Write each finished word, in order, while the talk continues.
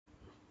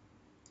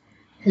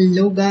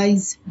Hello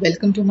guys,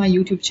 welcome to my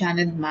YouTube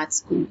channel Math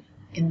School.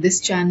 In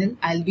this channel,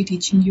 I'll be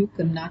teaching you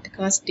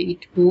Karnataka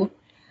State Board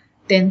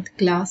 10th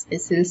class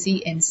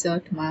SSLC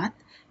NCERT Math.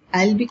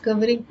 I'll be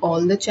covering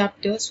all the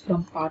chapters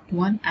from part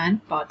 1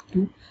 and part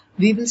 2.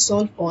 We will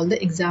solve all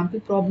the example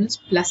problems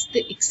plus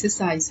the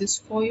exercises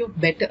for your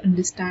better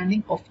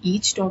understanding of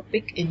each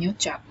topic in your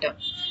chapter.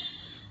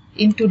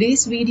 In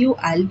today's video,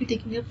 I'll be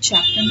taking up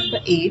chapter number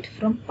 8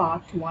 from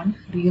part 1,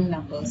 real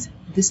numbers.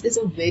 This is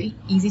a very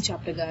easy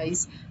chapter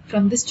guys.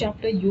 From this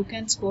chapter, you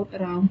can score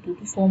around 2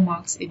 to 4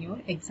 marks in your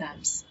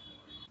exams.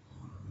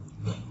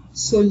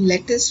 So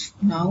let us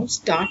now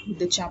start with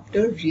the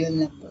chapter real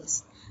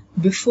numbers.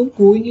 Before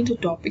going into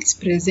topics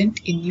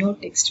present in your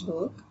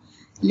textbook,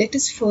 let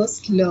us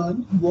first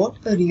learn what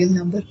a real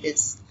number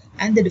is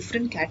and the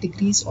different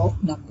categories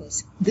of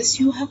numbers. This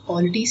you have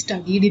already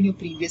studied in your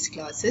previous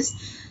classes.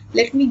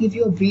 Let me give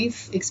you a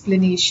brief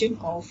explanation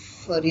of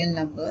real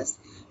numbers.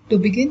 To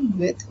begin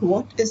with,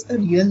 what is a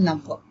real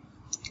number?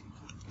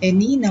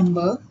 Any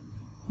number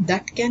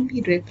that can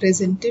be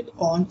represented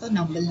on a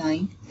number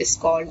line is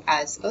called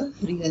as a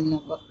real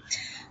number.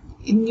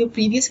 In your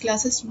previous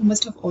classes, you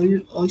must have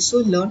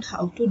also learned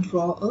how to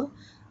draw a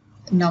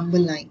number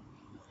line.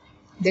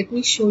 Let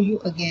me show you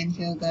again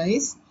here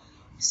guys.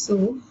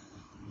 So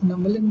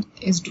number line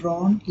is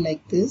drawn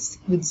like this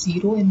with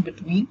 0 in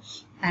between,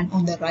 and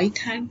on the right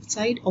hand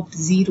side of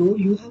 0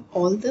 you have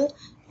all the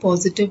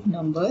positive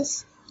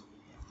numbers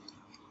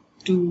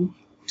 2,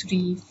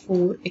 3,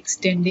 4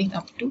 extending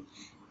up to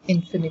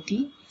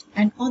infinity,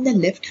 and on the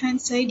left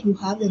hand side you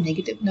have the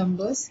negative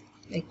numbers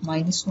like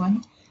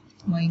 -1,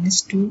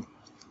 -2,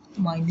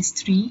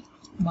 -3,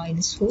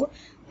 -4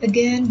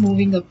 again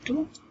moving up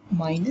to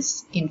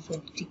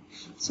 -infinity.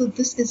 So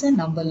this is a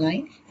number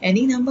line.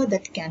 Any number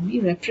that can be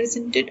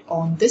represented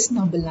on this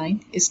number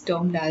line is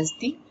termed as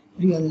the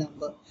real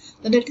number.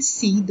 Now let us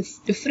see the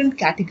different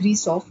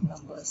categories of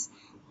numbers.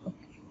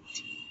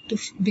 To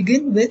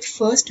begin with,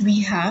 first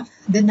we have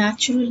the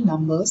natural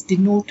numbers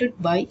denoted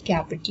by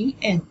capital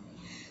N.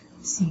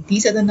 See,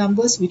 these are the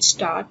numbers which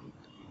start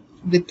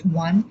with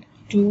 1,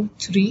 2,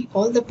 3,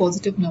 all the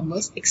positive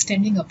numbers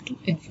extending up to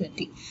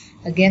infinity.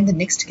 Again, the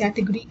next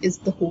category is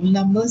the whole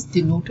numbers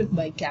denoted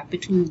by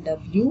capital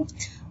W.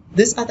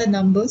 These are the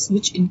numbers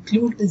which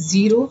include a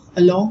 0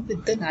 along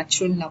with the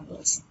natural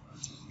numbers.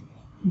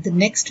 The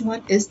next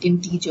one is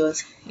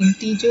integers.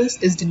 Integers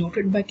is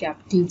denoted by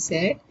capital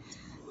Z,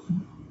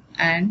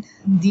 and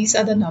these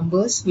are the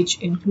numbers which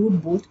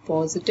include both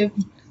positive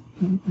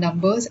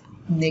numbers,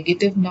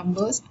 negative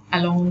numbers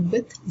along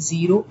with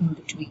 0 in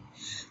between.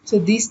 So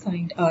these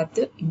kind are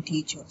the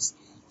integers.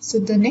 So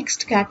the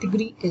next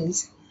category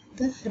is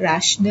the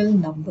rational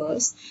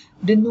numbers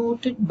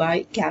denoted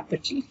by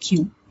capital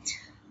Q.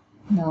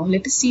 Now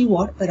let us see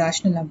what a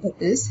rational number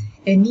is.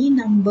 Any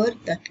number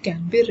that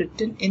can be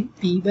written in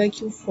P by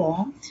Q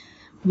form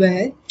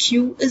where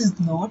Q is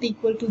not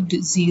equal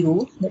to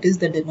 0, that is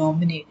the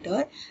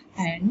denominator,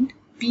 and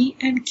P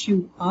and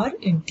Q are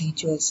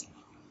integers.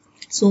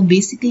 So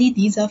basically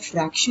these are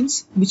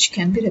fractions which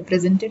can be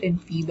represented in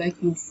P by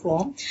Q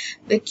form.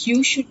 The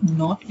Q should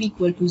not be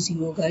equal to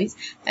 0 guys,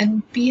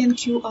 and P and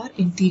Q are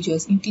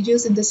integers.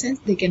 Integers in the sense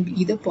they can be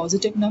either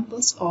positive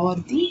numbers or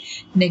the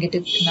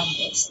negative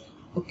numbers.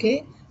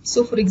 Okay.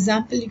 So for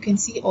example, you can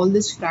see all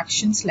these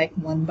fractions like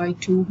 1 by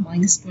 2,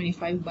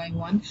 -25 by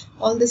 1,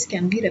 all this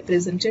can be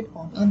represented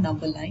on a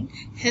number line.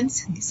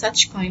 Hence,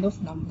 such kind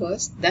of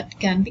numbers that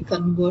can be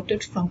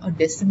converted from a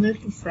decimal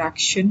to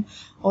fraction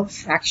or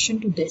fraction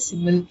to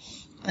decimal,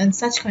 and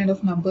such kind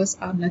of numbers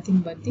are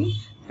nothing but the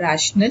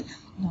rational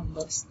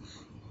numbers.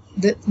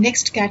 The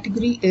next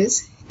category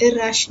is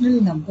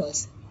irrational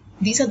numbers.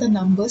 These are the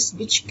numbers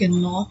which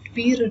cannot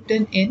be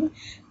written in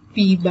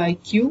P by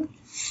Q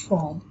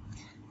form.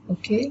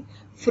 Okay,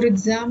 for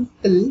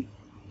example,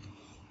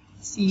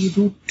 see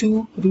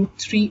 √2,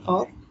 √3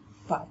 or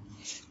pi.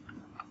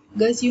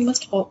 Guys, you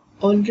must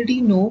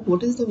already know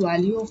what is the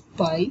value of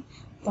pi.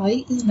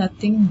 Pi is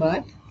nothing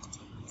but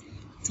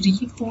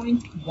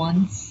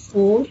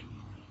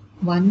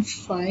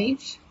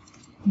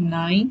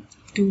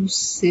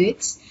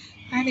 3.1415926,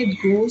 and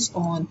it goes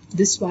on.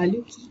 This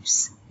value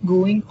keeps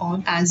going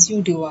on as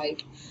you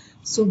divide.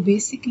 So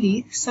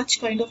basically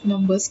such kind of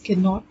numbers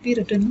cannot be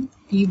written in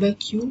P by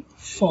Q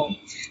form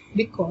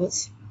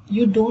because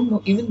you don't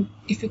know, even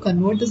if you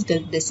convert this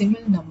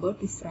decimal number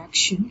to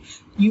fraction,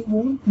 you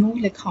won't know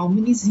like how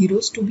many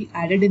zeros to be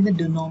added in the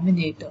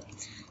denominator.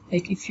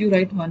 Like if you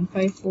write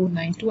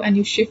 15492 and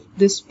you shift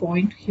this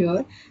point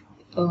here,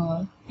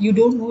 you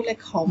don't know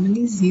like how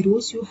many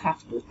zeros you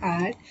have to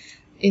add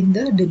in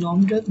the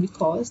denominator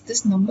because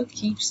this number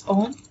keeps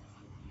on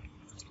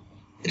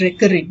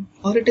recurring,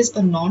 or it is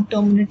a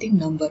non-terminating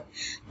number.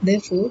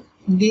 Therefore,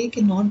 they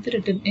cannot be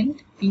written in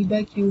P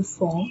by Q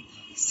form.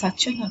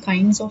 Such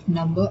kinds of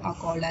number are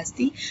called as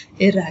the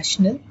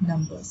irrational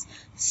numbers.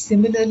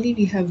 Similarly,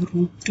 we have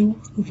 √2,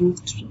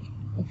 √3.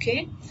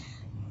 Okay.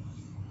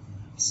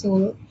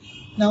 So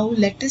now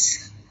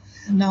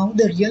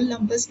the real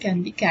numbers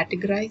can be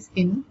categorized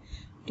in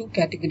two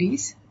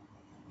categories,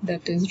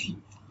 that is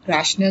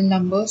rational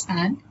numbers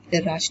and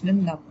irrational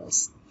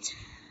numbers.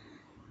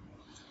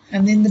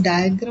 And in the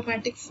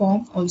diagrammatic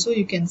form also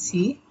you can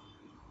see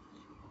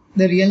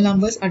the real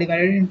numbers are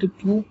divided into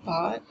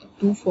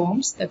two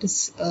forms, that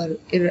is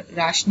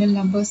rational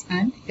numbers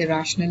and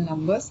irrational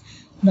numbers.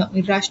 Now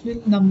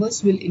irrational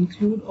numbers will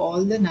include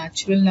all the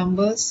natural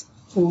numbers,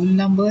 whole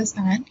numbers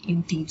and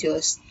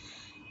integers.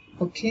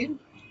 Okay,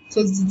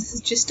 so this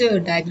is just a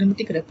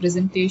diagrammatic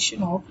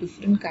representation of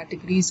different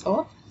categories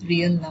of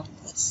real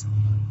numbers.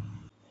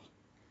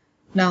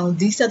 Now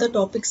these are the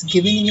topics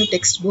given in your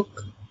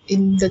textbook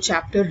in the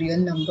chapter real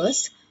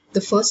numbers.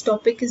 The first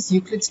topic is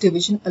Euclid's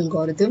division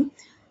algorithm.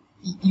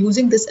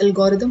 Using this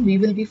algorithm, we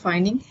will be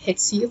finding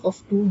HCF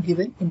of two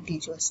given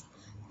integers.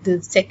 The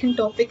second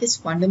topic is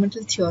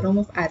fundamental theorem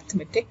of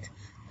arithmetic.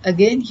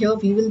 Again, here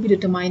we will be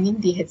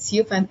determining the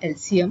HCF and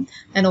LCM,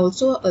 and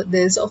also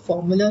there is a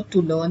formula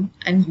to learn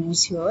and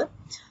use here.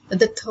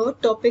 The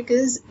third topic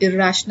is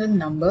irrational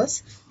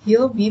numbers.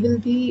 Here we will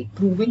be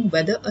proving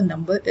whether a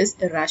number is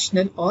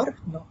irrational or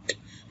not.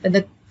 And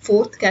the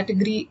fourth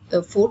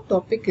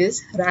topic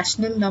is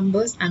rational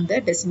numbers and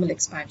their decimal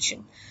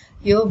expansion.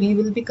 Here we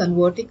will be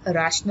converting a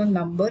rational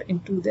number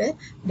into the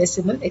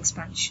decimal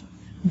expansion.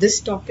 This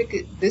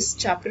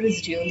chapter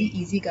is really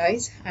easy,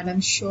 guys, and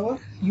I'm sure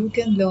you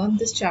can learn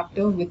this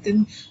chapter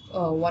within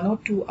 1 or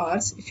 2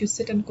 hours if you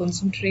sit and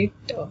concentrate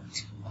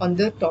on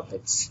the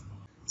topics.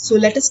 So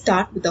let us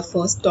start with the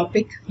first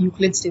topic,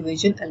 Euclid's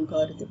division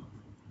algorithm.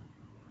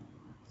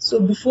 So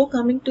before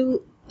coming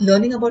to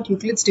learning about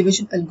Euclid's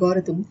division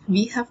algorithm,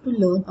 we have to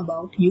learn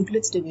about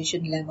Euclid's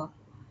division lemma.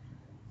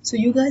 So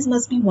you guys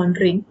must be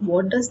wondering,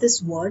 what does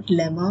this word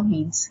lemma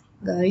means?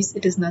 Guys,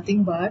 it is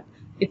nothing but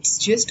it's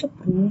just a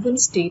proven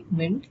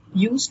statement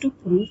used to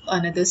prove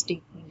another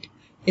statement.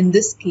 In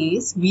this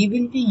case, we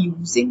will be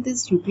using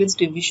this Euclid's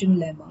division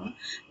lemma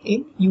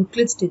in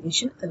Euclid's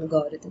division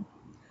algorithm.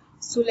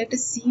 So let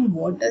us see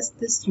what does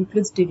this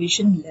Euclid's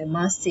division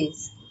lemma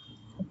says.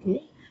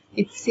 Okay,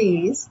 it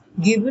says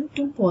given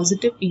two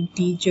positive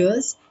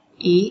integers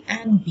a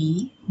and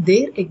b,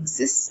 there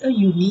exists a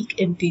unique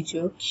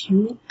integer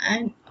q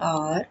and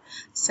r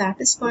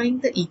satisfying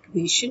the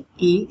equation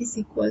a is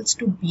equals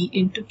to b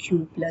into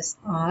q plus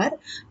r,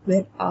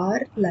 where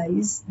r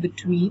lies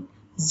between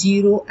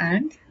 0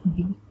 and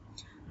b.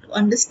 To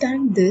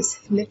understand this,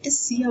 let us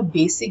see a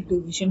basic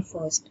division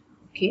first.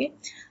 Okay,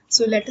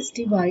 so let us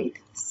divide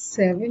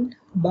 7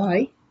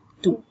 by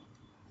 2.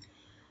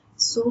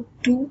 So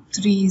 2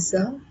 3s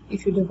are,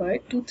 if you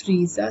divide 2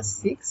 3s are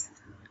 6,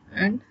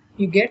 and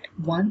you get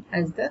 1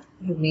 as the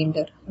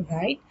remainder,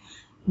 right?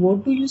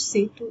 What do you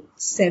say to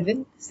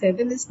 7?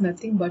 7 is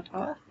nothing but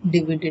our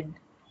dividend,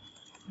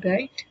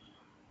 right?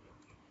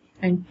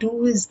 And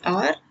 2 is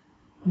our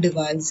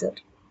divisor.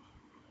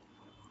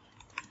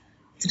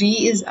 3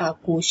 is our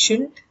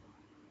quotient.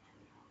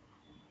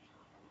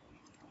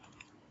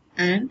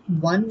 And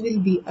 1 will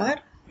be our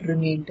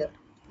remainder,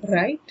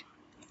 right?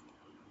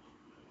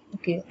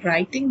 Okay,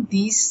 writing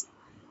these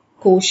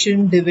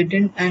quotient,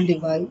 dividend and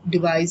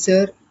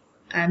divisor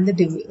and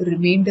the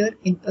remainder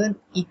in an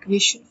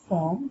equation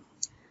form,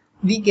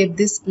 we get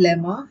this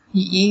lemma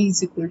A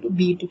is equal to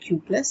B into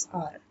Q plus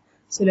R.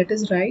 So let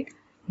us write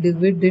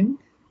dividend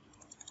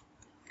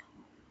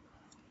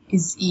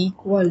is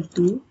equal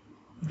to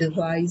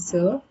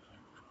divisor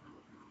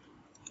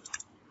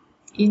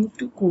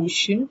into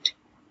quotient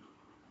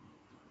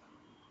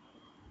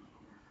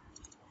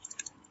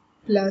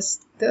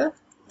plus the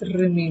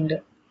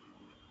remainder.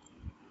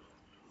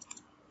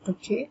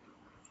 Okay.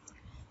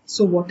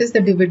 So what is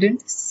the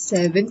dividend?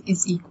 7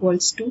 is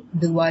equals to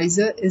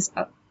divisor is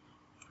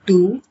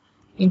 2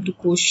 into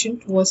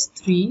quotient was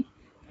 3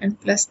 and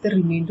plus the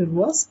remainder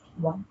was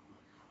 1.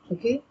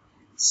 Okay.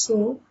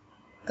 So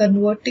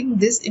converting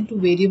this into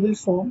variable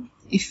form,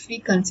 if we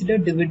consider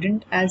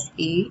dividend as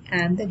A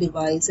and the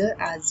divisor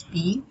as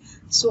B,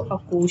 so a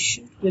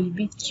quotient will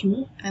be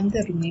Q and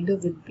the remainder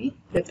will be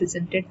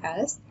represented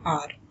as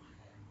R.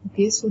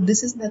 Okay, so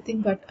this is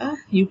nothing but a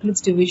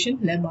Euclid's division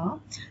lemma.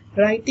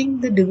 Writing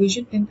the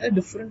division in a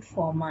different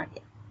format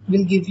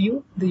will give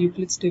you the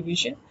Euclid's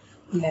division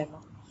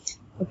lemma.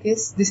 Okay,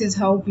 so this is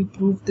how we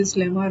prove this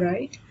lemma,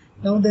 right?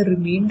 Now the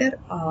remainder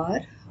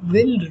R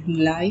will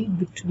lie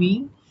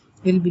between,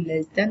 will be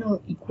less than or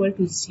equal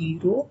to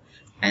 0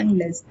 and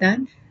less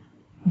than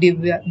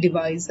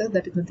divisor,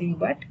 that is nothing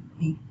but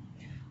B.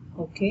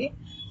 Okay,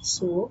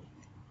 so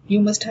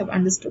you must have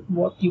understood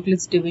what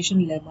Euclid's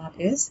division lemma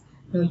is.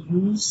 Now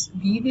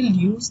we will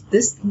use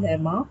this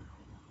lemma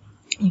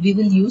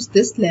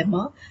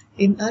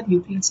in our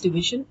Euclid's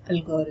division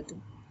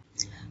algorithm.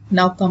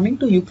 Now coming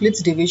to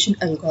Euclid's division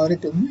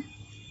algorithm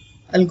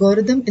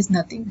is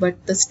nothing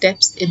but the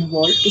steps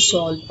involved to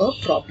solve a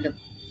problem.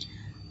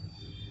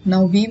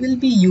 Now we will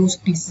be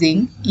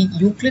using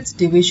Euclid's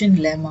division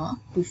lemma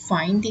to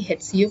find the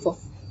HCF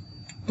of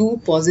two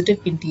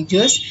positive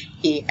integers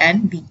a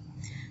and b.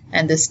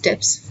 And the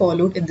steps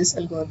followed in this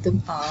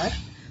algorithm are: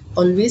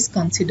 always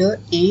consider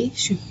a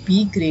should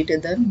be greater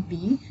than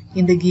b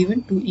in the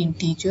given two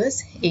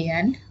integers a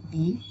and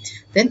B.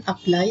 Then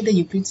apply the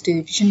Euclid's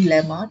division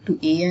lemma to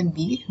A and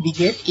B. We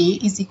get A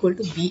is equal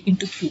to B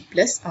into Q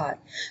plus R.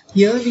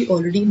 Here we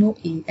already know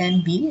A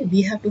and B.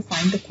 We have to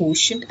find the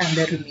quotient and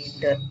the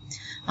remainder.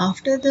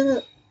 After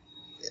the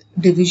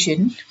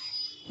division,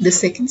 the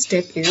second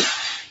step is,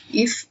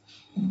 if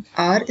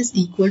R is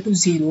equal to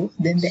 0,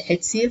 then the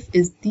HCF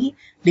is the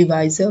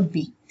divisor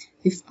B.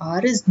 If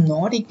R is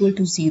not equal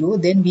to 0,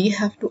 then we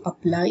have to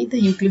apply the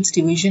Euclid's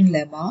division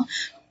lemma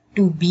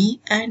to B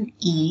and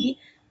E,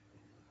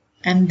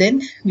 and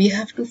then we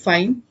have to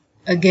find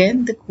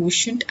again the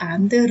quotient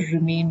and the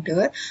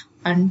remainder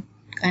and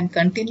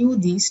continue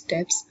these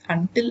steps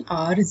until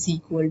R is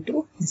equal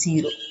to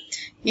 0.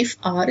 If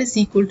R is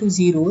equal to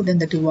 0, then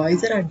the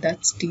divisor at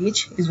that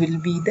stage will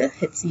be the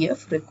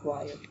HCF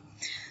required.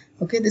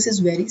 Okay, this is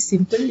very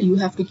simple. You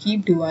have to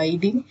keep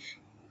dividing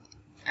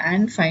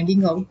and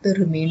finding out the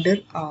remainder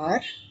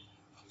R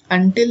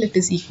until it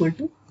is equal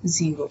to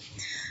 0.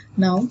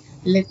 Now,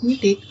 let me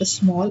take a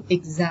small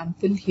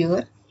example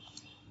here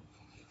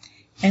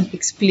and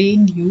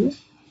explain you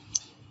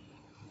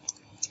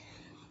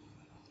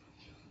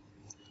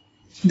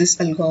this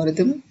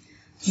algorithm.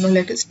 Now,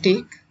 let us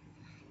take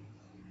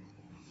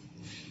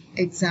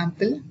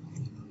example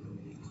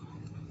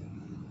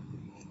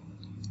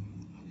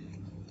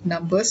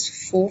numbers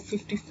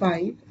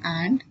 455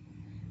 and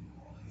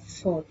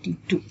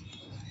 42.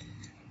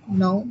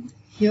 Now,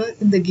 here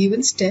in the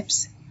given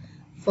steps,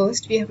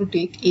 first we have to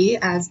take A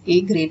as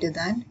A greater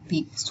than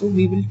B. So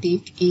we will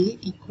take A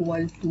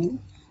equal to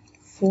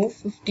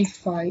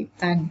 455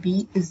 and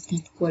B is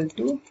equal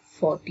to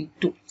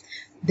 42.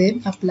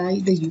 Then apply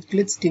the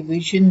Euclid's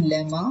division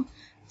lemma.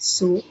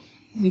 So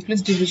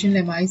Euclid's division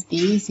lemma is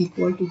A is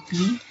equal to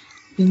B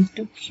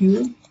into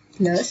Q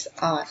plus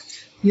R.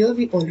 Here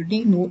we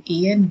already know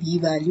A and B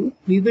value.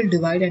 We will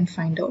divide and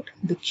find out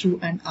the Q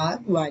and R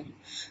value.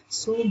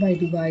 So by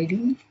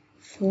dividing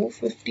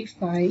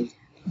 455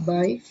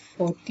 by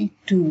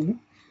 42,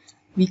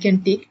 we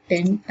can take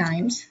 10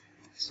 times.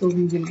 So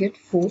we will get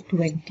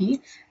 420,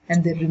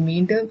 and the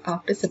remainder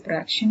after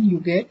subtraction you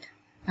get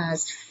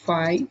as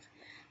 5.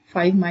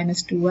 5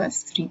 minus 2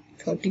 as 3.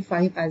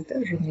 35 as the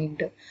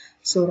remainder.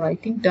 So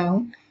writing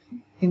down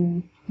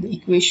in the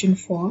equation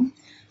form,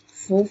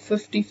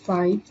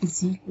 455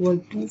 is equal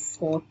to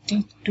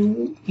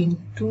 42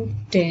 into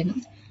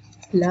 10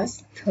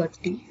 plus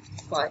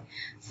 35.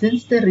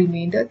 Since the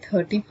remainder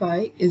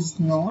 35 is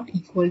not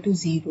equal to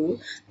 0,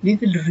 we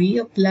will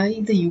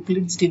reapply the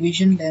Euclid's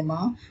division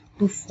lemma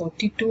to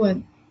 42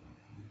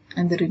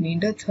 and the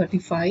remainder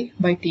 35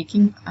 by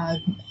taking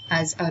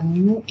as our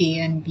new A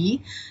and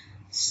B.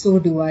 So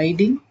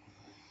dividing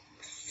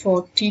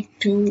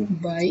 42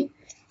 by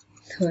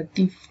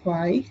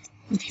 35,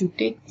 if you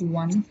take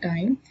one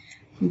time,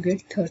 you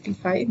get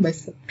 35. By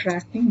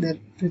subtracting, the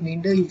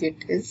remainder you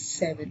get is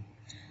 7.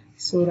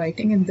 So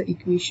writing in the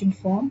equation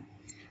form,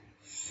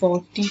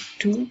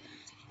 42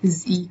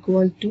 is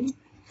equal to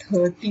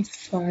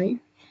 35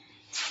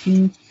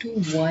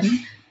 into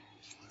 1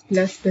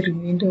 plus the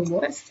remainder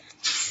was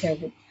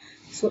 7.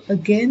 So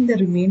again the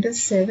remainder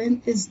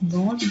 7 is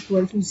not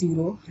equal to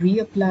 0.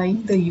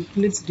 Reapplying the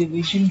Euclid's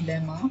division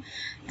lemma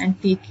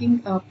and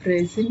taking our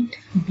present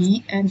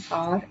B and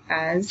R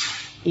as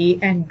A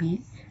and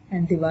B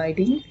and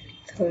dividing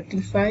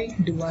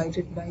 35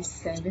 divided by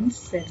 7,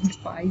 7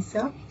 5s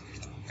are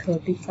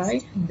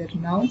 35, and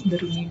then now the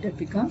remainder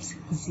becomes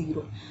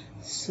 0.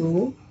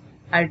 So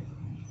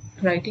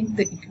writing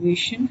the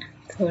equation,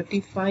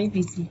 35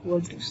 is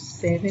equal to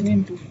 7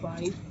 into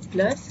 5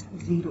 plus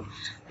 0.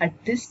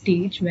 At this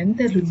stage, when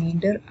the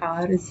remainder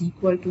R is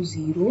equal to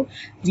 0,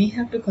 we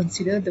have to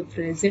consider the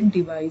present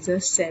divisor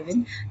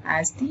 7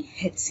 as the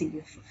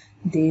HCF.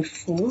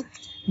 Therefore,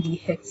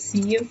 the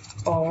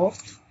HCF of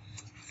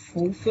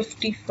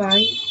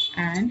 455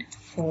 and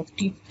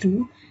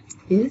 42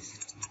 is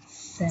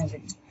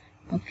 7.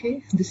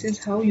 Okay, this is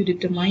how you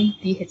determine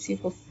the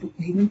HCF of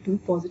given two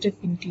positive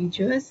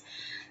integers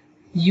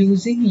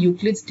using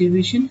Euclid's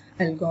division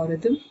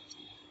algorithm.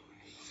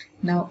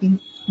 Now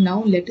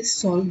let us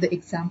solve the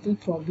example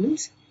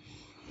problems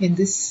in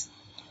this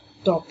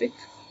topic.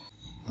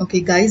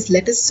 Okay guys,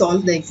 let us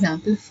solve the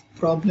example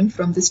problem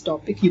from this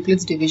topic,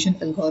 Euclid's division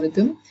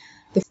algorithm.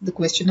 The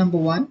question number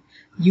 1,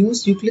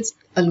 use Euclid's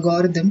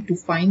algorithm to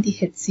find the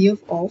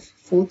HCF of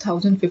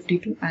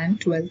 4052 and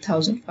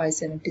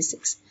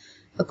 12576.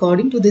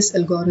 According to this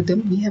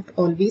algorithm, we have to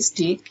always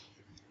take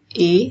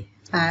A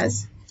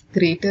as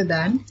greater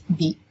than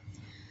B.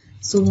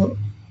 So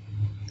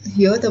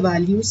here the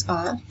values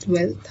are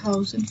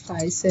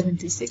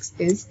 12,576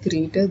 is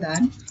greater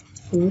than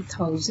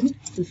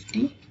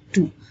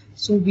 4,052.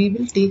 So we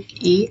will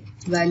take A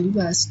value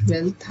as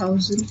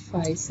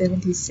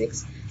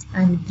 12,576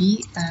 and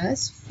B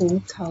as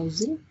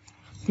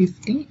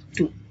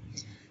 4,052.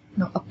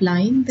 Now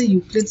applying the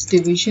Euclid's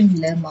division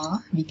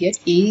lemma, we get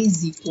A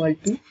is equal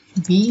to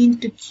B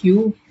into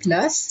Q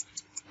plus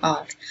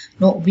R.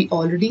 Now we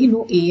already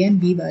know A and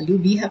B value.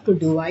 We have to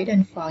divide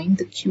and find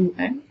the Q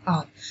and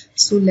R.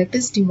 So let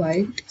us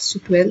divide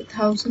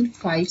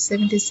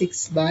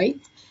 12,576 by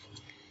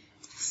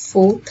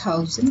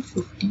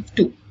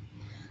 4052.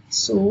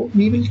 So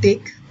we will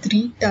take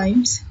 3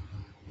 times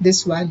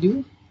this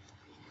value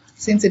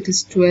since it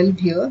is 12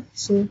 here.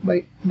 So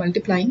by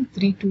multiplying,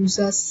 3 2s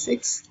are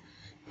 6,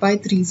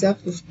 5 3s are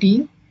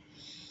 15,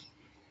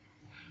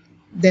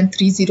 then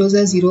 3 zeros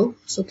are 0,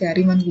 so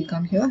carry 1 will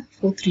come here,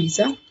 4 3s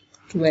are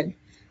 12,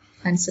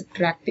 and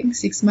subtracting,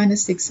 6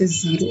 minus 6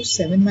 is 0,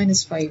 7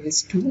 minus 5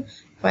 is 2,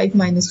 5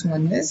 minus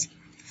 1 is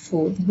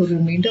 4. The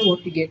remainder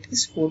what we get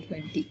is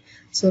 420.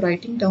 So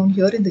writing down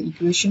here in the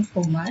equation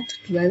format,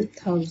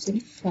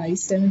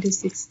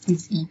 12,576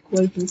 is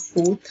equal to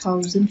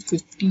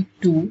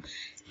 4052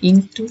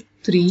 into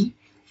 3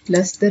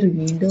 plus the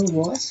remainder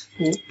was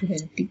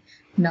 420.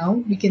 Now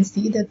we can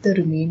see that the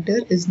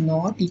remainder is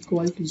not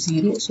equal to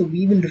 0. So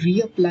we will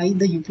reapply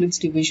the Euclid's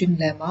division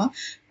lemma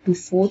to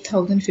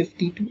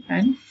 4052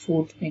 and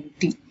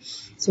 420.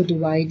 So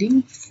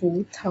dividing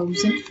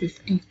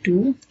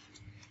 4052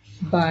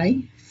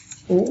 by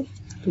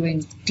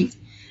 420.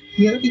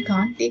 Here we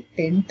can't take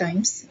 10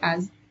 times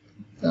as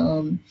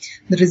the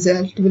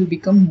result will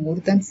become more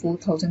than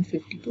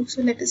 4052.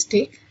 So let us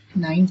take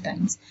 9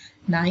 times.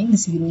 9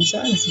 zeros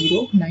are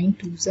 0, 9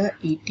 2s are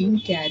 18,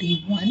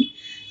 carry 1,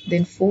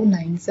 then 4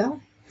 9s are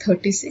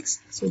 36.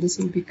 So this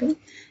will become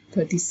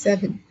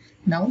 37.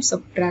 Now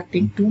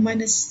subtracting, 2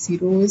 minus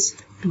 0 is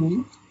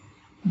 2,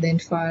 then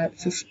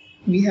 5,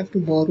 we have to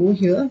borrow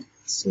here.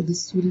 So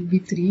this will be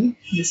 3,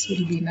 this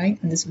will be 9,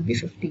 and this will be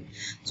 15.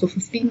 So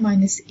 15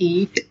 minus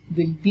 8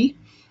 will be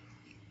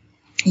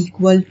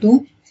equal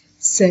to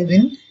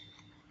 7,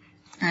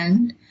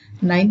 and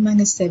 9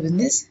 minus 7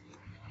 is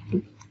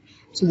 2.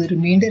 So the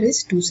remainder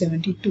is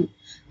 272.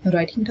 Now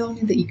writing down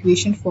in the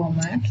equation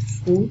format,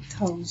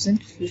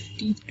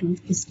 4052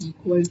 is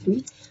equal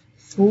to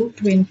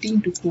 420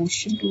 into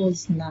quotient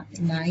was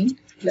 9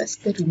 plus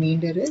the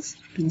remainder is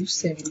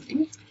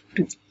 272.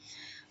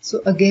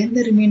 So again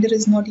the remainder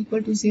is not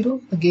equal to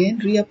 0. Again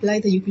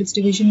reapply the Euclid's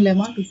division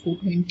lemma to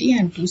 420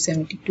 and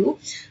 272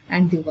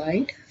 and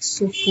divide.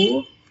 So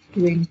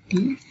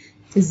 420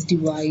 is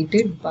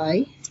divided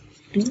by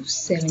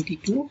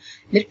 272.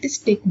 Let us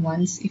take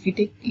once. If we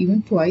take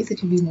even twice,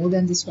 it will be more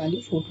than this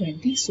value,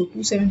 420. So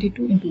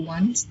 272 into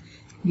once,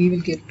 we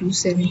will get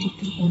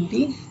 272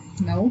 only.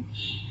 Now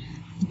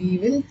we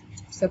will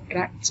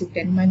subtract. So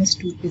 10 minus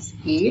 2 is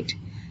 8.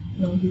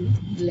 Now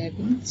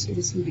 11. So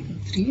this will become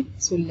 3.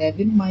 So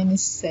 11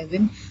 minus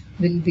 7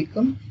 will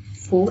become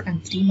 4,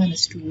 and 3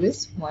 minus 2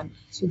 is 1.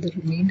 So the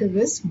remainder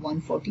is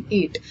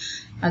 148.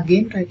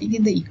 Again writing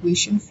in the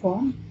equation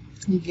form,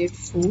 we get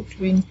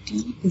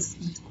 420 is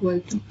equal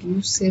to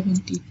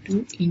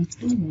 272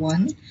 into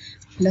 1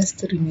 plus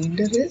the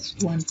remainder is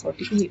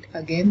 148.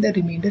 Again the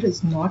remainder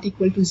is not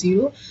equal to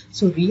 0.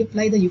 So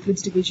reapply the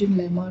Euclid's division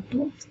lemma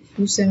to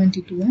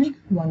 272 and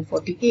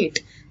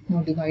 148.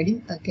 Now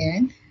dividing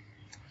again,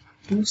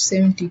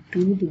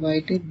 272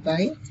 divided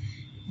by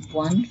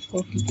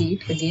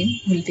 148. Again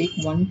we'll take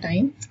one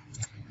time.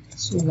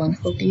 So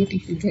 148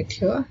 if you get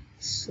here.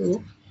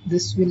 So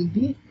this will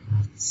be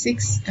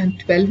 6, and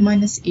 12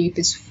 minus 8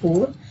 is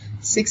 4,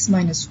 6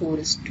 minus 4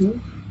 is 2,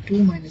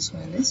 2 minus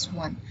 1 is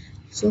 1.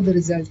 So the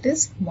result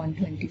is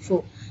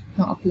 124.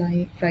 Now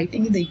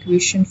writing in the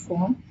equation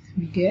form,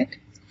 we get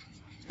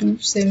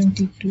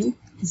 272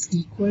 is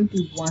equal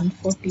to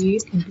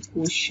 148 into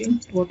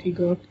quotient. What we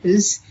got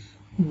is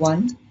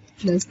 1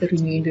 plus the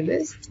remainder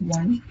is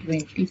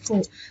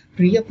 124.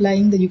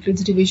 Reapplying the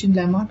Euclid's division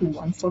lemma to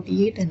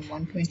 148 and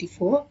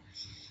 124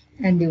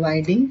 and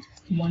dividing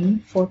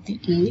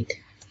 148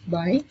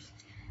 by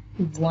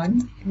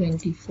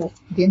 124.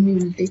 Again we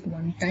will take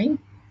one time.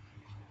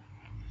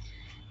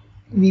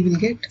 We will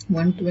get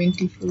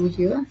 124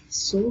 here.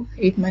 So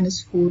 8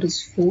 minus 4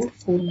 is 4,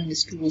 4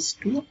 minus 2 is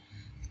 2.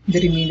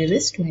 The remainder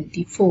is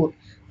 24.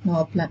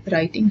 Now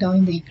writing down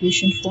in the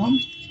equation form,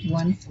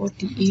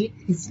 148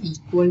 is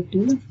equal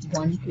to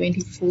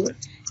 124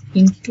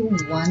 into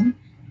 1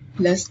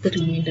 plus the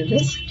remainder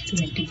is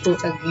 24.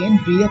 Again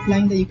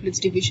reapplying the Euclid's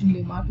division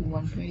lemma to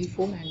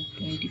 124 and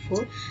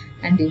 24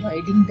 and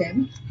dividing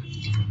them,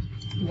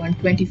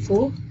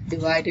 124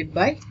 divided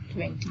by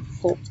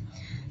 24.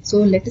 So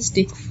let us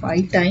take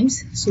 5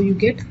 times. So you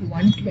get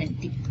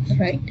 120,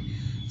 right?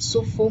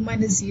 So 4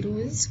 minus 0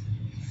 is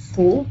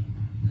 4.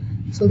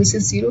 So this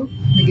is 0.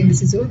 Again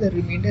this is 0. The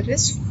remainder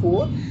is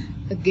 4.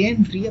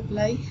 Again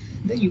reapply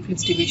the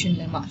Euclid's division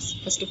lemmas.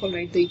 First of all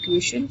write the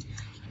equation.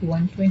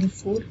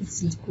 124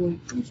 is equal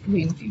to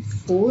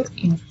 24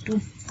 into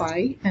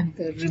 5, and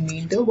the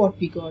remainder what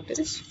we got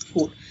is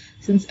 4.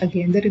 Since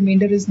again the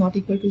remainder is not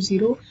equal to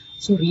 0,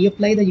 so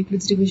reapply the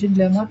Euclid's division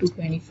lemma to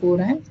 24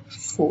 and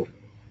 4.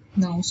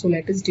 Now so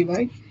let us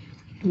divide.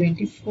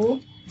 24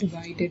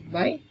 divided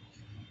by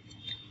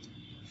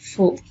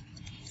 4.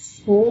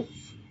 4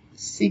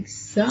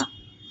 6 are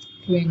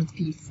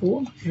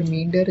 24.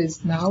 Remainder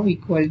is now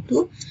equal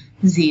to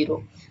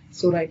 0.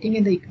 So writing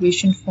in the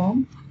equation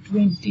form,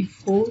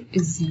 24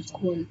 is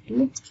equal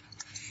to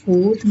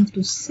 4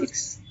 into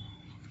 6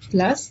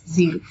 plus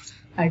 0.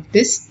 At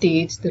this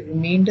stage the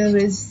remainder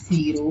is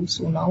 0.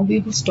 So now we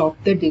will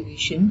stop the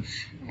division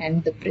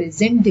and the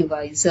present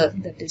divisor,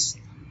 that is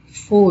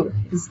 4,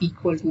 is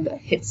equal to the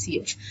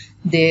HCF.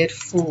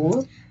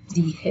 Therefore,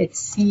 the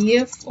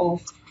HCF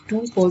of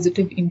two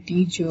positive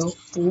integers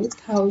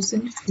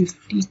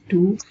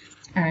 4052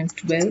 and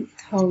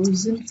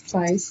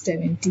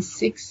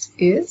 12576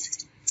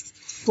 is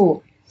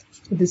 4.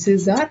 So this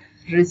is our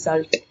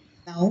result.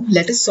 Now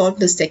let us solve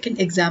the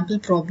second example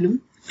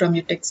problem from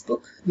your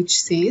textbook,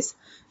 which says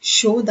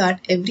show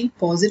that every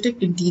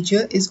positive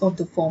integer is of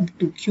the form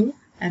 2q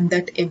and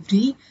that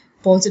every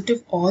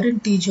positive odd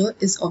integer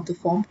is of the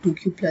form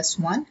 2q plus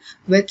 1,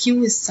 where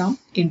q is some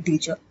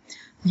integer.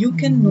 You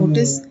can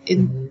notice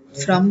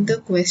from the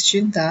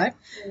question that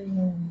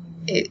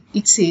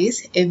it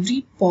says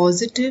every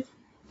positive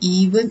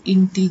even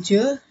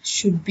integer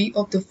should be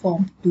of the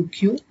form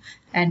 2q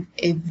and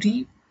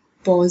every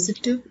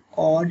positive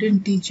odd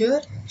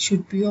integer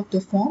should be of the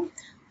form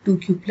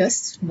 2q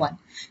plus 1.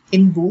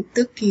 In both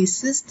the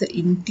cases, the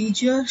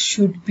integer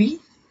should be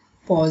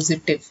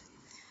positive.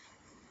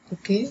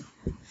 Okay,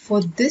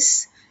 for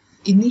this,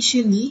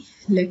 initially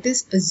let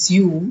us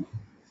assume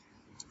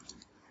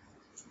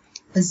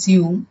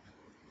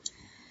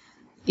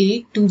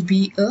a to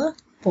be a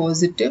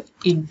positive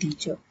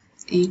integer.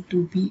 A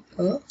to be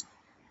a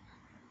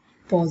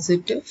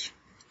positive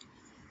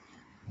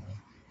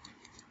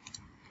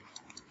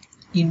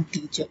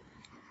integer.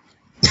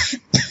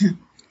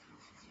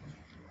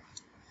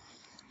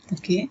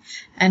 Okay,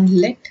 and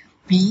let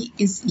b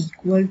is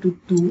equal to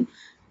 2.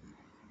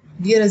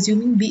 We are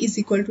assuming b is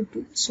equal to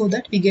 2 so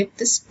that we get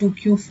this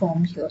 2q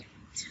form here.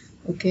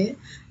 Okay,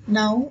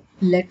 now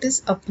let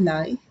us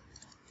apply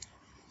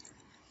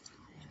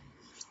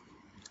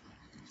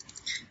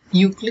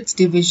Euclid's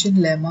division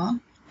lemma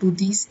to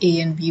these a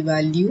and b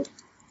value.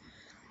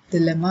 The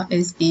lemma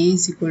is a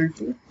is equal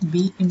to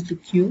b into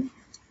q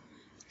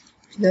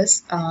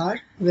plus r,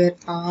 where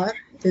r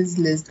is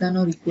less than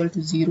or equal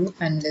to 0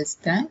 and less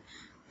than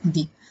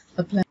b.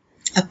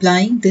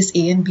 Applying this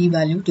a and b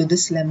value to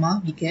this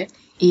lemma, we get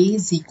a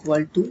is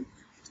equal to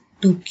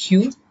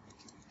 2q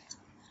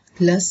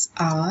plus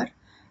r,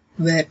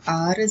 where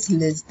r is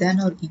less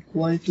than or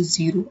equal to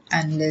 0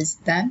 and less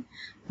than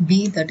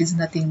b, that is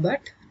nothing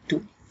but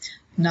 2.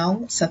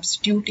 Now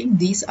substituting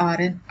these r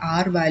and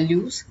r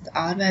values, the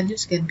r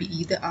values can be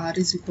either r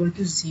is equal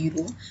to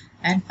 0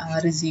 and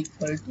r is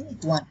equal to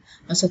 1.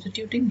 Now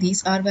substituting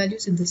these r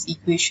values in this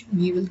equation,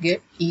 we will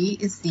get a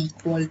is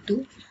equal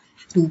to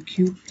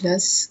 2q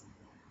plus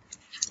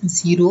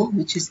 0,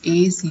 which is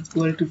a is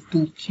equal to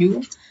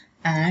 2q,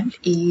 and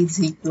a is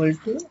equal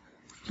to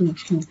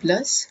 2q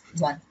plus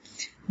 1.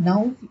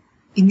 Now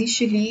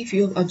initially, if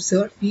you have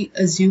observed, we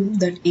assume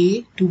that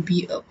a to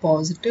be a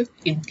positive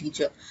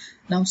integer.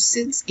 Now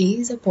since a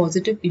is a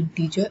positive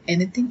integer,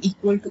 anything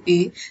equal to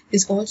a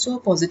is also a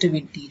positive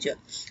integer.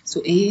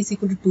 So a is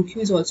equal to 2q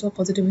is also a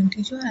positive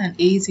integer, and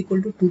a is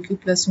equal to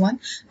 2q plus 1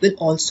 will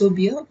also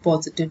be a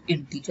positive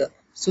integer.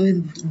 So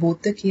in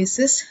both the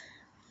cases,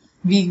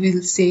 we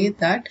will say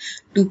that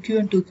 2q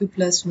and 2q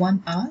plus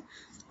 1 are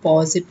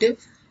positive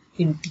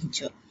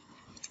integer.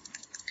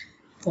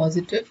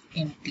 Positive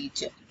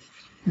integer.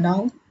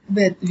 Now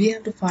we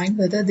have to find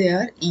whether they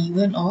are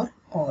even or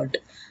odd.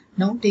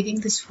 Now taking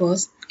this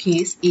first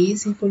case, a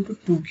is equal to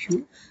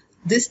 2q.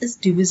 This is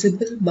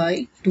divisible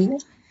by 2.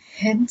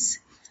 Hence,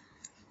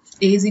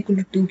 a is equal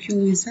to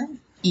 2q is an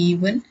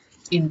even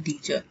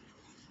integer.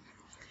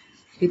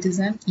 It is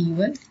an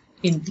even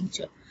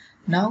integer.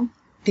 Now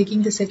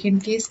taking the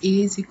second case,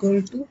 a is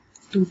equal to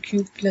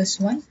 2q plus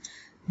 1.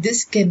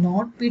 This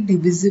cannot be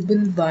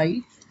divisible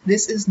by,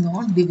 this is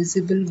not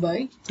divisible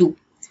by 2.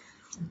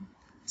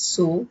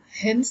 So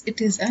hence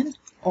it is an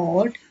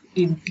odd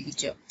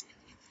integer.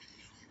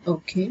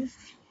 Okay.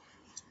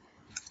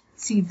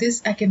 See,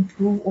 this I can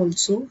prove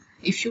also.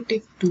 If you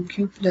take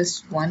 2q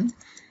plus 1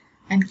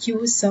 and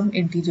q is some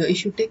integer,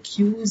 if you take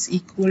q is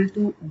equal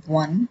to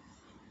 1,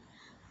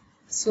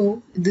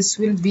 so this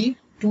will be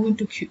 2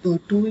 into q,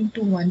 2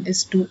 into 1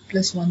 is 2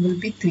 plus 1 will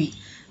be 3.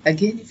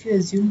 Again, if you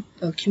assume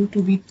q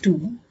to be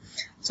 2,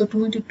 so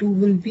 2 into 2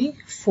 will be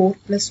 4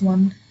 plus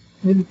 1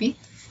 will be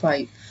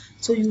 5.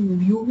 So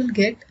you will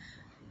get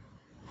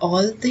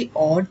all the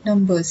odd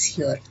numbers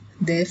here.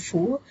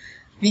 Therefore,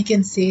 we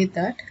can say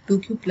that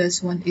 2q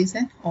plus 1 is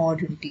an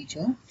odd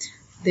integer.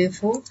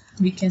 Therefore,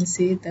 we can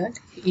say that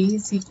a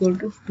is equal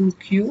to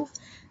 2q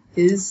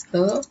is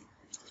a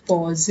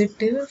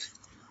positive,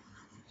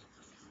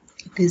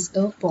 it is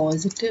a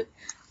positive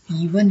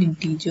even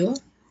integer,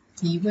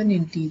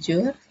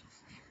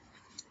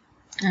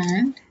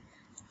 and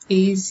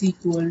a is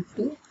equal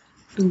to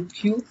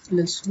 2q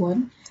plus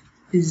 1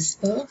 is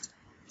a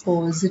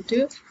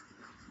positive,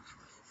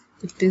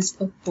 it is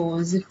a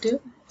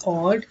positive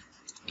odd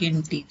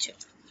integer.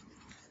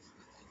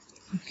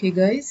 Okay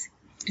guys,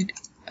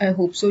 I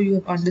hope so you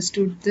have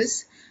understood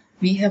this.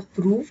 We have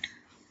proved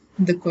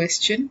the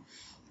question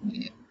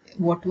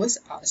what was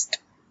asked.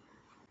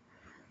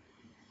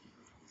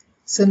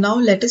 So now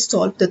let us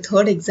solve the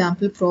third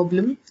example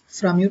problem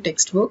from your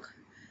textbook.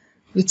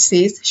 which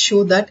says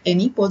show that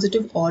any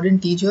positive odd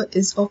integer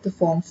is of the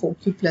form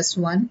 4q plus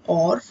 1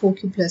 or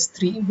 4q plus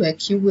 3 where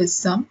q is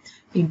some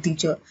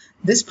integer.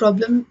 This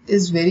problem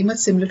is very much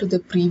similar to the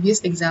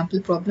previous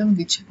example problem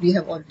which we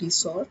have already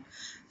solved.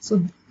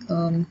 So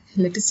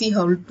let us see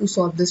how to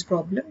solve this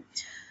problem.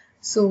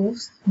 So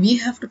we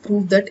have to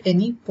prove that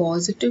any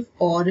positive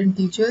odd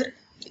integer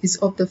is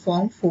of the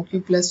form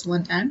 4q plus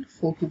 1 and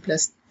 4q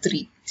plus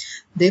 3.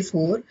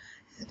 Therefore,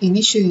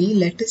 initially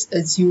let us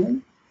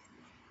assume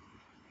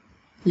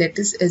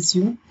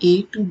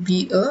a to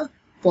be a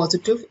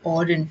positive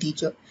odd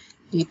integer.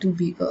 A to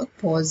be a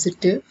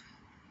positive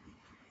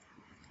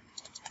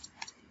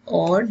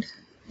odd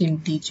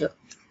integer.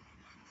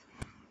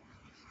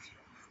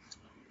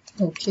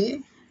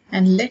 Okay,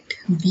 and let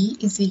b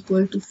is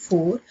equal to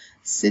 4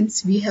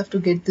 since we have to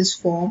get this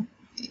form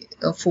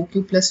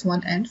 4q plus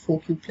 1 and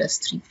 4q plus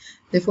 3.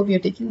 Therefore, we are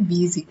taking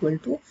b is equal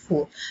to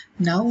 4.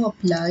 Now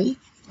apply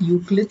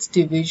Euclid's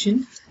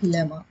division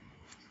lemma,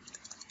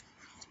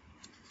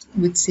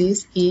 which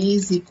says a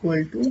is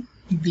equal to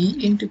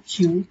b into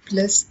q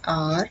plus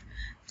r,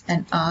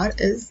 and r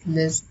is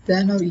less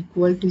than or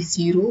equal to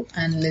 0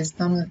 and less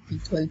than or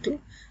equal to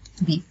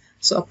b.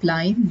 So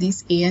applying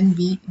these a and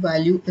b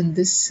value in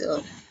this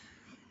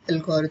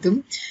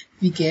algorithm,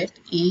 we get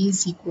a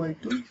is equal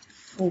to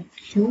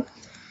 4q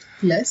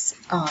plus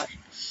r,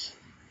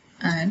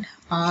 and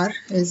r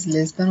is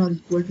less than or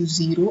equal to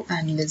 0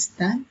 and less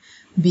than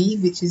b,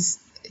 which is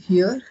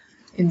here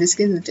in this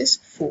case it is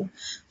 4.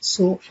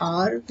 So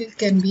r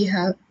can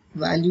have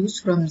values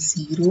from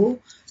 0,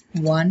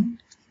 1,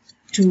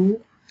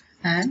 2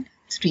 and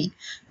 3.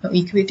 Now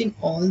equating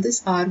all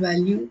this r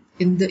value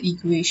in the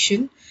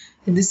equation,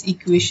 in this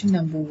equation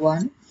number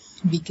 1,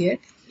 we get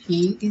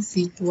a is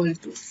equal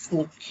to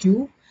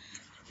 4q,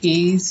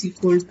 a is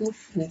equal to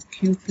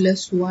 4q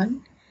plus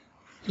 1,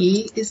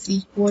 a is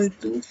equal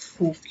to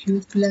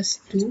 4q plus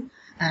 2,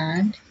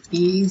 and a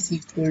is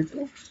equal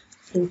to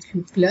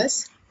 4q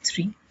plus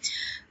 3.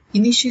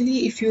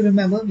 Initially, if you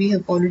remember, we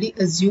have already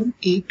assumed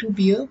a to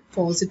be a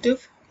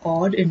positive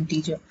odd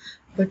integer.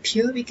 But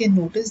here we can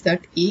notice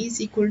that a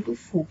is equal to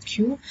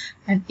 4q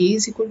and a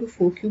is equal to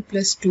 4q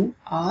plus 2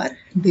 are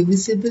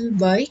divisible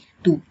by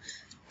 2.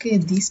 Okay,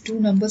 these two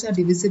numbers are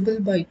divisible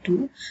by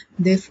 2.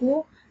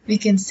 Therefore, we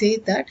can say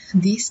that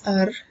these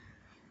are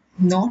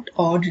not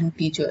odd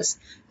integers.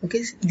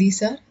 Okay,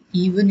 these are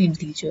even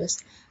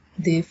integers.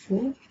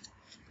 Therefore,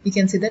 we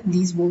can say that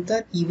these both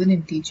are even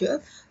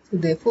integers. So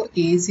therefore, a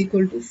is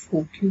equal to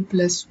 4q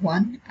plus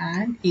 1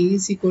 and a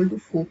is equal to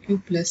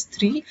 4q plus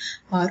 3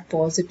 are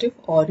positive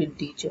odd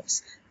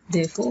integers.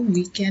 Therefore,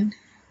 we can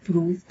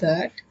prove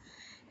that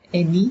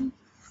any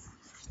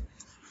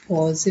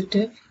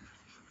positive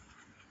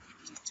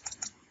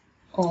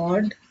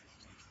odd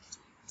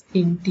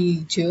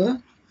integer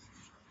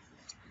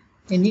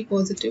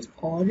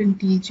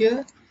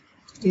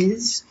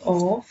is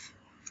of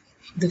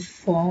the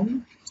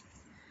form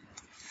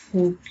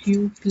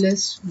 4q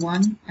plus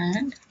 1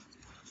 and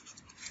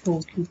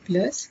 4q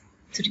plus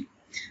 3.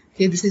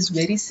 Okay, this is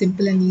very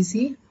simple and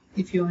easy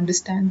if you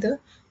understand the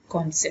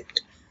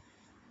concept.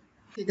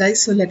 Okay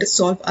guys, so let us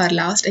solve our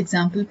last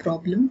example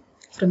problem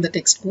from the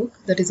textbook,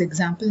 that is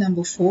example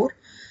number 4,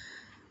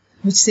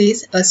 which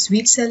says a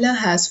sweet seller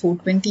has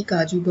 420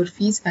 kaju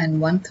burfis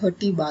and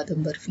 130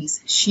 badam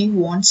burfis. She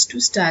wants to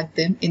stack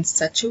them in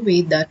such a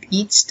way that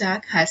each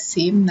stack has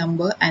same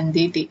number and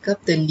they take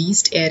up the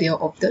least area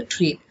of the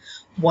tray.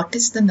 What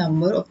is the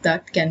number of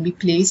that can be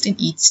placed in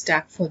each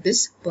stack for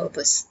this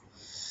purpose?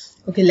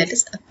 Okay, let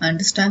us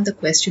understand the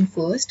question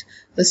first.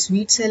 A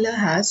sweet seller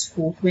has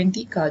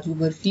 420 kaju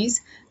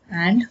burfis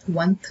and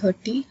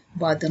 130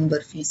 badam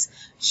burfis.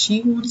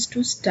 She wants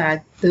to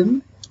stack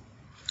them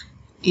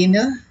in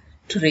a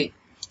tray.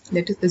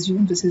 Let us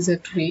assume this is a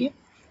tray,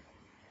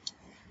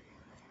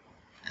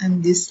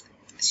 and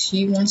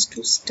she wants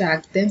to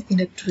stack them in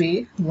a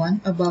tray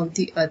one above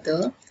the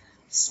other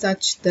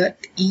such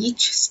that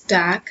each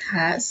stack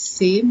has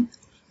same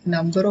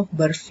number of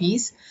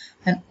burfis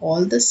and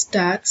all the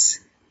stacks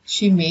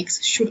she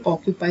makes should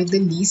occupy the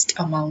least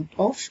amount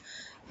of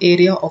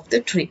area of the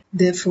tray.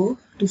 Therefore,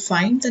 to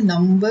find the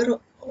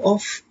number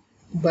of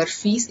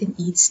burfis in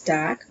each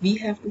stack, we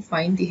have to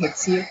find the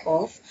HCF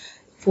of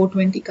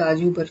 420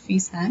 kaju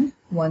burfis and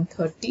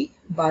 130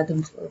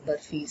 badam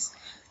burfis.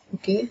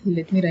 Okay,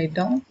 let me write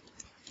down.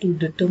 To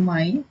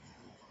determine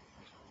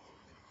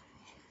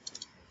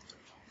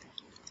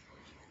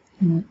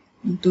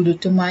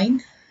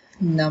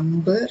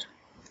number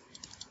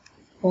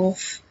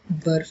of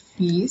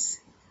burfis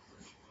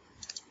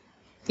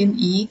in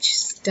each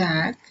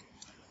stack,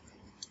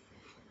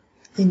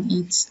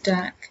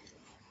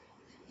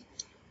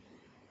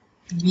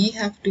 we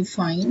have to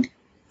find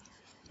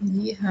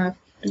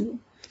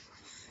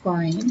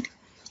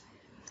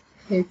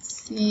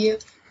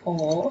HCF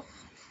of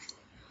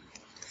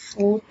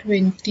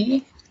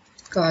 420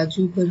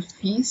 kaju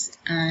burfis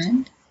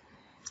and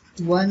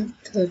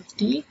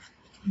 130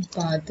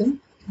 badam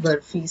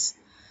burfis.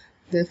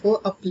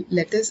 Therefore,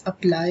 let us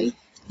apply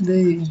the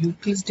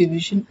Euclid's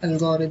division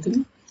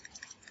algorithm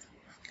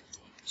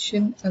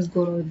division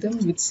algorithm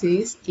which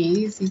says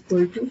A is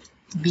equal to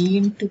B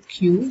into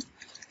Q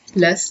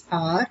plus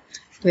R,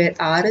 where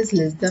R is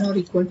less than or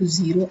equal to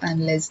 0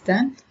 and less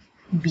than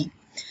B.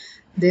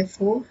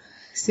 Therefore,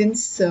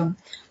 since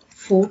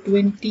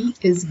 420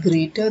 is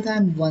greater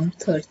than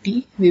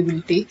 130, we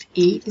will take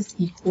A is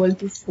equal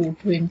to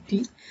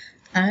 420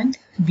 and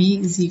B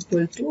is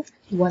equal to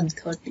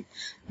 130.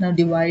 Now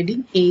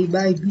dividing A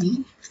by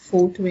B,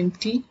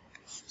 420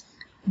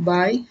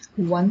 by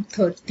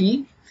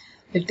 130,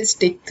 let us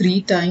take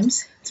 3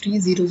 times. 3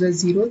 zeros are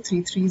 0,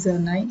 3 threes are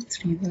 9,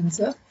 3 ones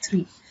are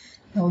 3.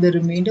 Now the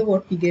remainder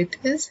what we get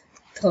is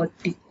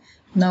 30.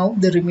 Now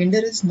the remainder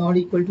is not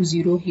equal to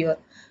 0 here.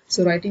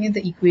 So writing in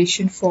the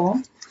equation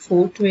form,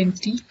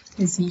 420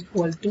 is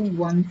equal to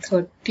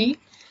 130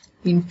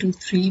 into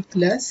 3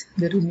 plus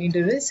the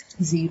remainder is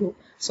 0.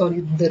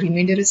 Sorry, the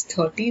remainder is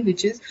 30,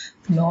 which is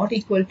not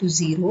equal to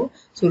 0.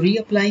 So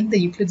reapplying the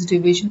Euclid's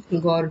division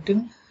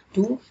algorithm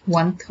to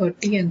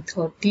 130 and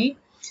 30,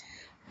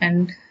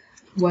 and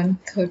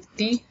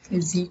 130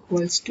 is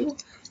equals to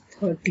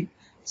 30.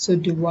 So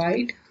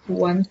divide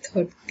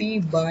 130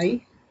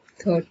 by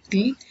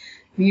 30.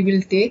 We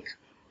will take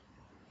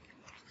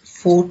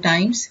 4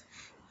 times.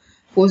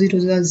 4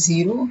 zeros are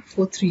 0,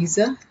 4 threes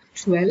are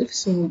 12,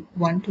 so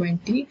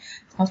 120.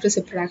 After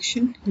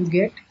subtraction, you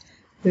get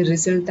the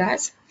result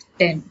as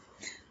 10.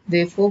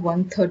 Therefore,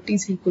 130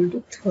 is equal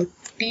to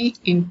 30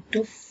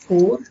 into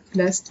 4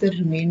 plus the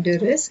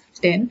remainder is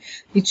 10,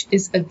 which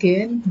is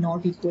again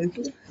not equal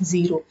to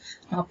 0.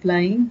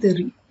 Applying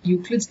the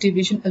Euclid's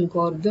division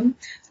algorithm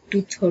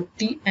to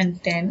 30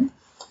 and 10,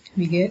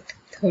 we get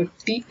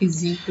 30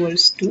 is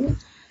equals to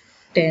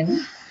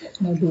 10.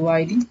 Now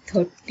dividing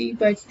 30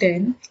 by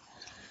 10,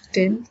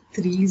 10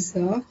 threes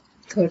are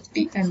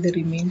 30 and the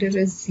remainder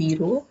is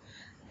 0.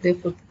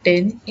 Therefore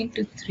 10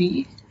 into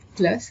 3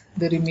 plus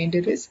the remainder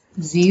is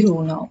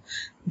 0 now.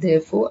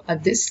 Therefore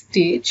at this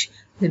stage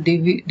the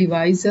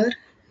divisor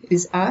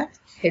is our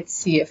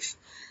HCF.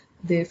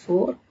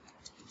 Therefore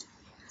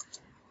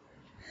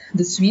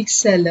the sweet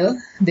seller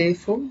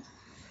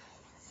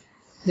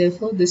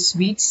the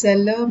sweet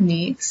seller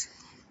makes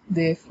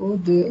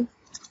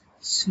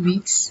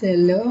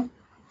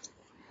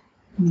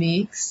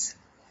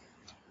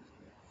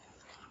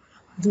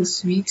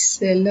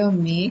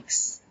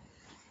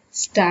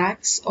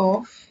stacks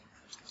of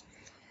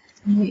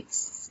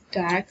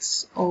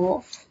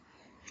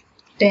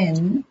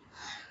 10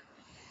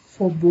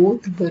 for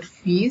both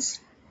burfies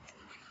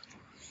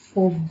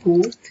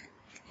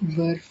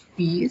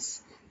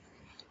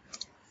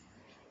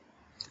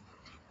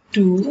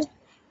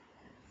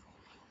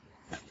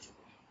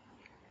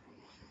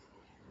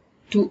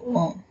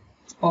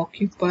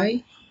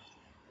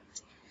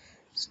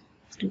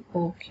to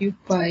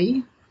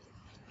occupy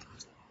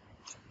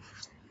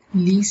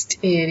least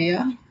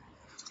area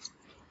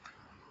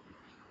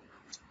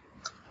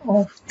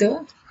of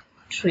the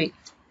tray.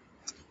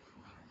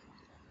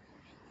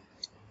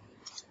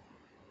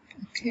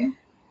 Okay,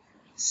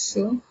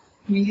 so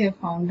we have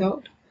found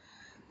out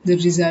the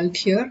result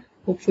here.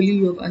 Hopefully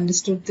you have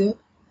understood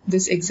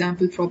this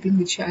example problem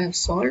which I have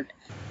solved.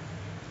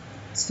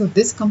 So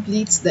this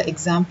completes the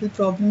example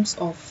problems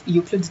of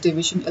Euclid's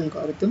division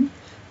algorithm.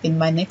 In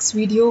my next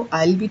video,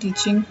 I'll be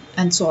teaching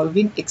and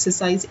solving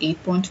exercise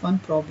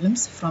 8.1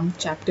 problems from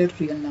chapter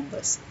Real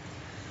Numbers.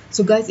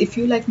 So guys, if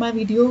you like my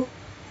video,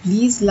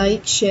 please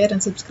like, share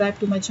and subscribe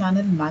to my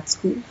channel Math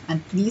School,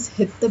 and please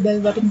hit the bell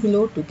button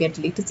below to get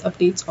latest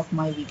updates of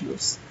my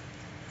videos.